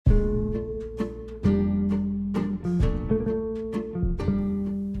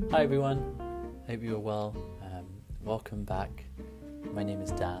Hi everyone, hope you are well. Welcome back. My name is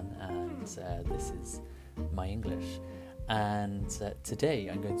Dan and this is my English. And today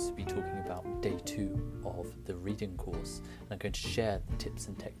I'm going to be talking about day 2 of the reading course. And I'm going to share the tips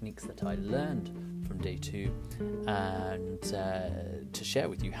and techniques that I learned from day 2 and to share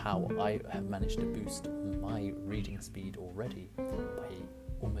with you how I have managed to boost my reading speed already by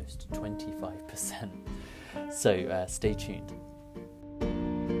almost 25%. So stay tuned.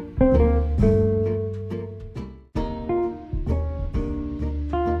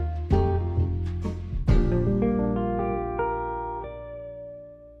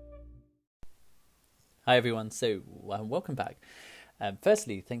 Hi everyone, so welcome back.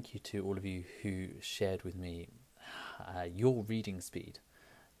 Firstly, thank you to all of you who shared with me your reading speed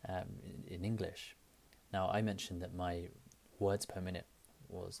in English. Now, I mentioned that my words per minute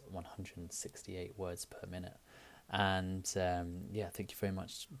was 168 words per minute. And thank you very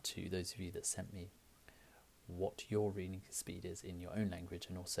much to those of you that sent me what your reading speed is in your own language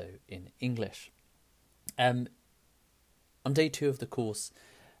and also in English. On day 2 of the course,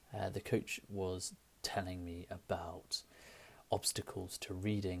 the coach was telling me about obstacles to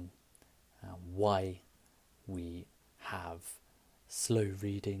reading, why we have slow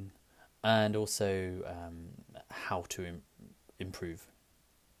reading, and also how to improve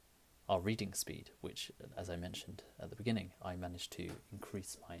our reading speed, which, as I mentioned at the beginning, I managed to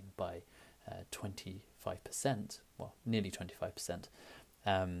increase mine by 25%, well, nearly 25%,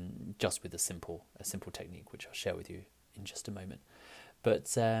 just with a simple technique, which I'll share with you in just a moment. But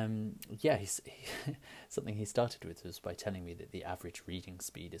something he started with was by telling me that the average reading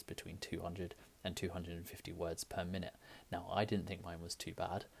speed is between 200 and 250 words per minute. Now, I didn't think mine was too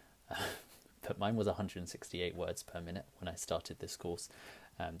bad, but mine was 168 words per minute when I started this course.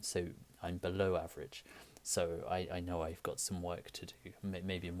 So I'm below average. So I know I've got some work to do,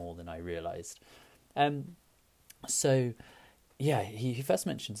 maybe more than I realised. He first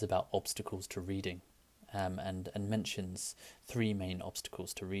mentions about obstacles to reading. And mentions 3 main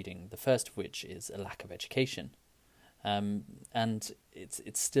obstacles to reading. The first of which is a lack of education, and it's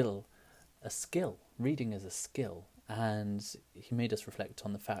still a skill. Reading is a skill, and he made us reflect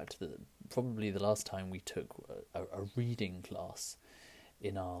on the fact that probably the last time we took a reading class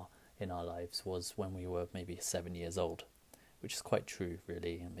in our lives was when we were maybe 7 years old, which is quite true,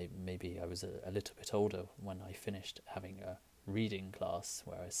 really. And maybe I was a little bit older when I finished having a reading class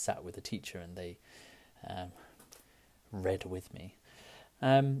where I sat with a teacher and they read with me.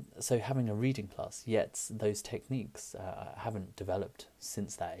 So having a reading class, yet those techniques haven't developed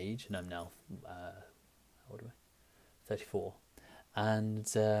since that age, and I'm now 34,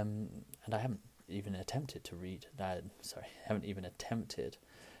 and I haven't even attempted to read. Haven't even attempted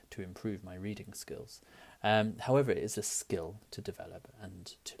to improve my reading skills. However, it is a skill to develop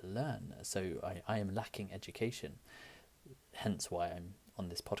and to learn. So I am lacking education, hence why I'm on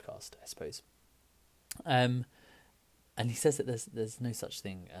this podcast, I suppose. And he says that there's no such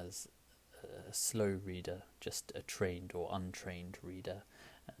thing as a slow reader, just a trained or untrained reader.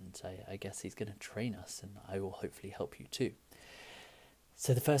 And I guess he's going to train us, and I will hopefully help you too.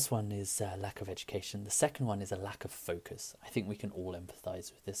 So the first one is lack of education. The second one is a lack of focus. I think we can all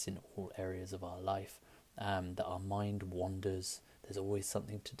empathise with this in all areas of our life, that our mind wanders. There's always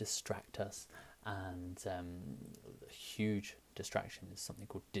something to distract us, and a huge distraction is something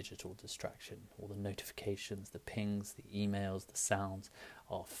called digital distraction. All the notifications, the pings, the emails, the sounds,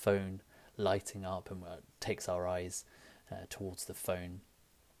 our phone lighting up, and it takes our eyes towards the phone.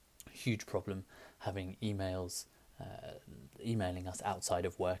 Huge problem having emails emailing us outside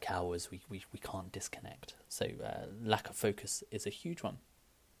of work hours. We can't disconnect. So lack of focus is a huge one.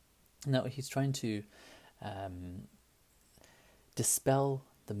 Now he's trying to dispel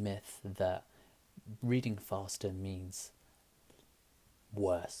the myth that reading faster means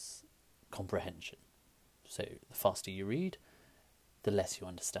worse comprehension. So the faster you read, the less you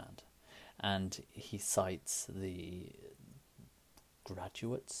understand. And he cites the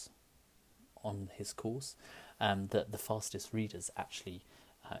graduates on his course, that the fastest readers actually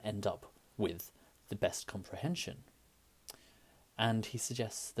end up with the best comprehension. And he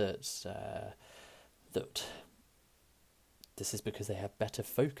suggests that this is because they have better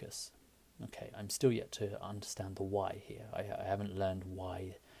focus. Okay, I'm still yet to understand the why here. I haven't learned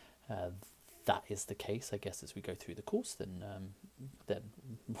why that is the case. I guess as we go through the course, then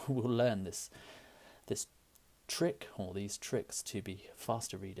we'll learn this trick, or these tricks, to be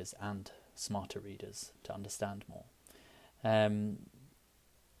faster readers and smarter readers, to understand more.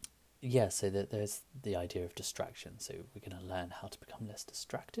 So there's the idea of distraction. So we're going to learn how to become less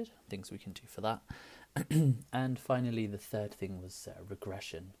distracted, things we can do for that. And finally, the third thing was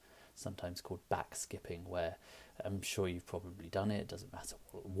regression. sometimes called back skipping, where I'm sure you've probably done it. It doesn't matter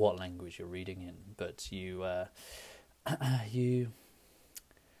what language you're reading in, but you you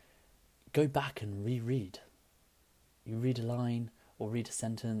go back and reread. You read a line or read a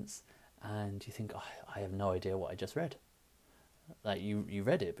sentence, and you think, oh, I have no idea what I just read. Like you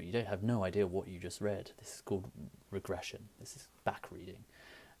read it, but you don't have no idea what you just read. This is called regression. This is back reading,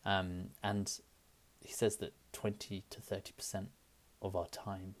 and he says that 20 to 30% of our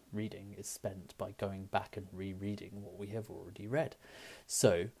time reading is spent by going back and rereading what we have already read.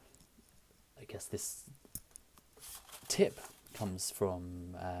 So, I guess this tip comes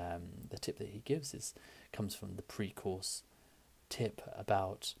from the tip that he gives comes from the pre-course tip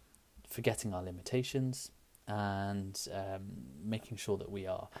about forgetting our limitations and making sure that we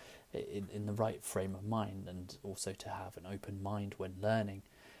are in the right frame of mind, and also to have an open mind when learning,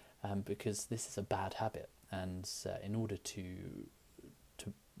 because this is a bad habit, and in order to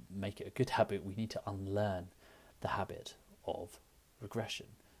make it a good habit, we need to unlearn the habit of regression,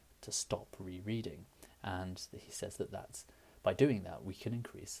 to stop rereading. And he says that by doing that we can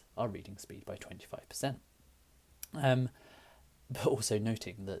increase our reading speed by 25%. But also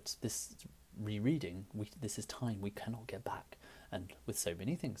noting that this rereading, this is time we cannot get back. And with so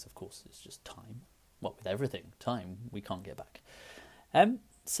many things, of course, it's just time. Well, with everything, time we can't get back.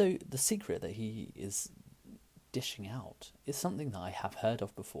 So the secret that he is dishing out is something that I have heard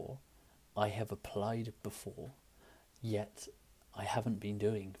of before, I have applied before, yet I haven't been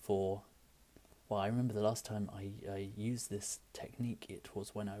doing for... Well, I remember the last time I used this technique, it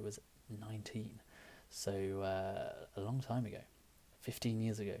was when I was 19. So a long time ago, 15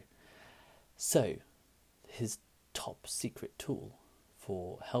 years ago. So his top secret tool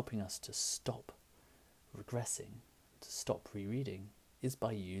for helping us to stop regressing, to stop rereading, is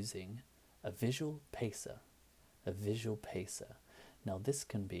by using a visual pacer. A visual pacer. Now this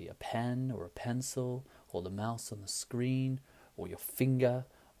can be a pen or a pencil, or the mouse on the screen, or your finger,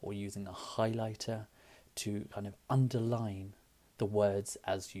 or using a highlighter to kind of underline the words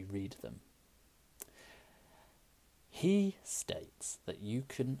as you read them. He states that you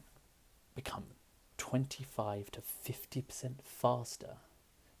can become 25 to 50% faster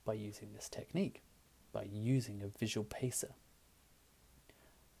by using this technique, by using a visual pacer.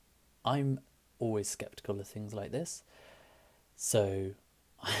 I'm always skeptical of things like this, so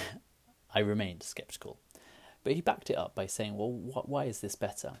I remained skeptical. But he backed it up by saying, well, why is this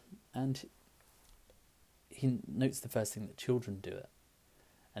better? And he notes the first thing, that children do it.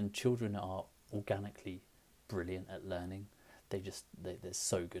 And children are organically brilliant at learning. They're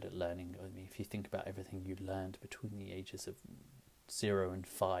so good at learning. I mean, if you think about everything you learned between the ages of 0 and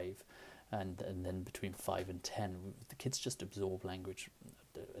 5, and then between 5 and 10, the kids just absorb language,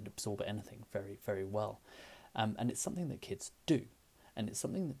 absorb anything very, very well. And it's something that kids do. And it's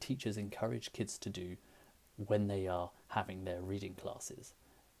something that teachers encourage kids to do when they are having their reading classes.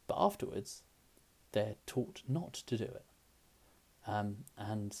 But afterwards, they're taught not to do it.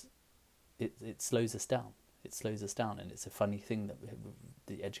 And it slows us down. It slows us down, and it's a funny thing that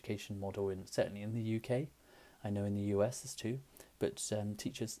the education model, certainly in the UK, I know in the US is too, but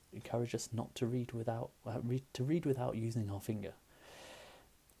teachers encourage us not to read without using our finger.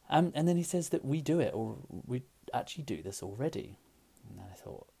 And then he says that we do it, or we actually do this already. And I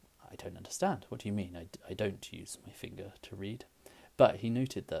thought, I don't understand. What do you mean? I don't use my finger to read. But he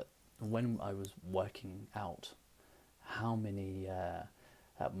noted that when I was working out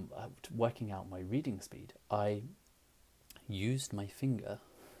working out my reading speed, I used my finger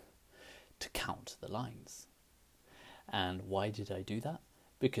to count the lines. And why did I do that?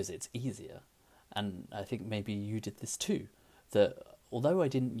 Because it's easier. And I think maybe you did this too, that although I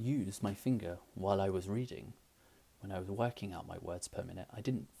didn't use my finger while I was reading, when I was working out my words per minute, I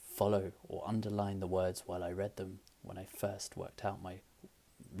didn't follow or underline the words while I read them when I first worked out my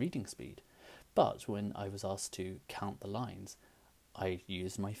reading speed. But when I was asked to count the lines, I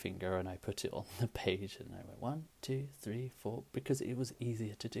used my finger and I put it on the page and I went 1, 2, 3, 4, because it was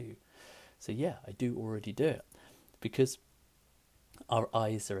easier to do. So yeah, I do already do it, because our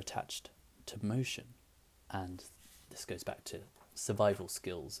eyes are attached to motion, and this goes back to survival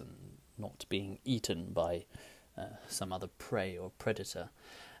skills and not being eaten by some other prey or predator,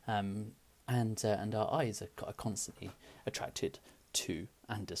 and our eyes are constantly attracted to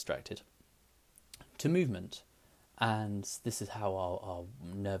and distracted to movement. And this is how our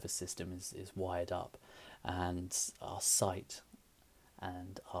nervous system is wired up, and our sight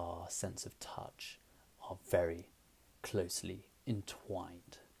and our sense of touch are very closely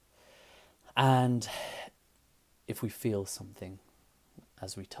entwined. And if we feel something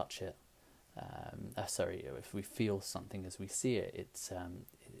as we touch it, if we feel something as we see it,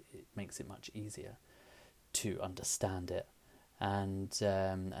 makes it much easier to understand it. And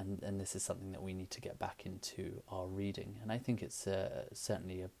this is something that we need to get back into our reading. And I think it's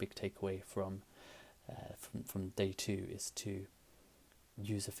certainly a big takeaway from day 2 is to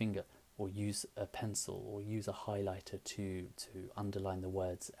use a finger or use a pencil or use a highlighter to underline the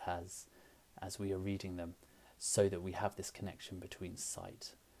words as we are reading them, so that we have this connection between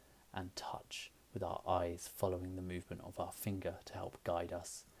sight and touch, with our eyes following the movement of our finger to help guide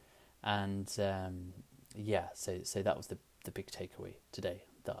us. And so that was the big takeaway today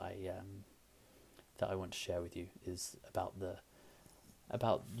that I want to share with you, is about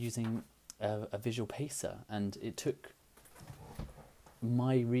using a visual pacer. And it took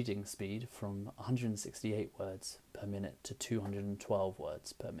my reading speed from 168 words per minute to 212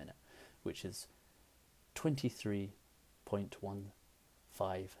 words per minute, which is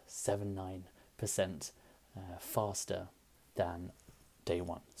 23.1579% faster than day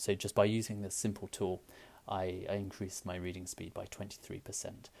 1. So just by using this simple tool, I increased my reading speed by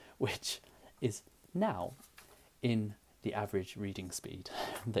 23%, which is now in the average reading speed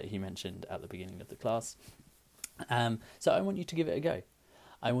that he mentioned at the beginning of the class. So I want you to give it a go.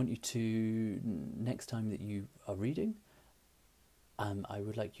 I want you to, next time that you are reading, I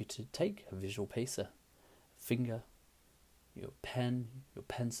would like you to take a visual pacer, finger, your pen, your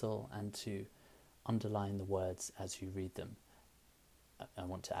pencil, and to underline the words as you read them. I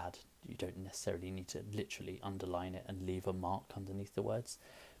want to add, you don't necessarily need to literally underline it and leave a mark underneath the words,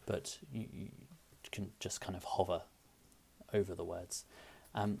 but you can just kind of hover over the words,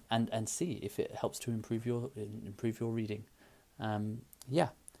 and see if it helps to improve your reading.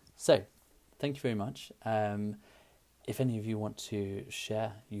 So thank you very much. If any of you want to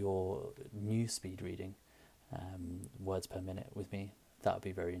share your new speed reading, words per minute, with me, that would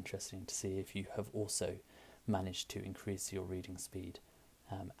be very interesting to see if you have also managed to increase your reading speed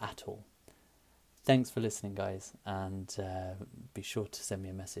at all. Thanks for listening, guys, and be sure to send me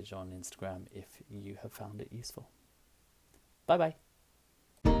a message on Instagram if you have found it useful. Bye bye.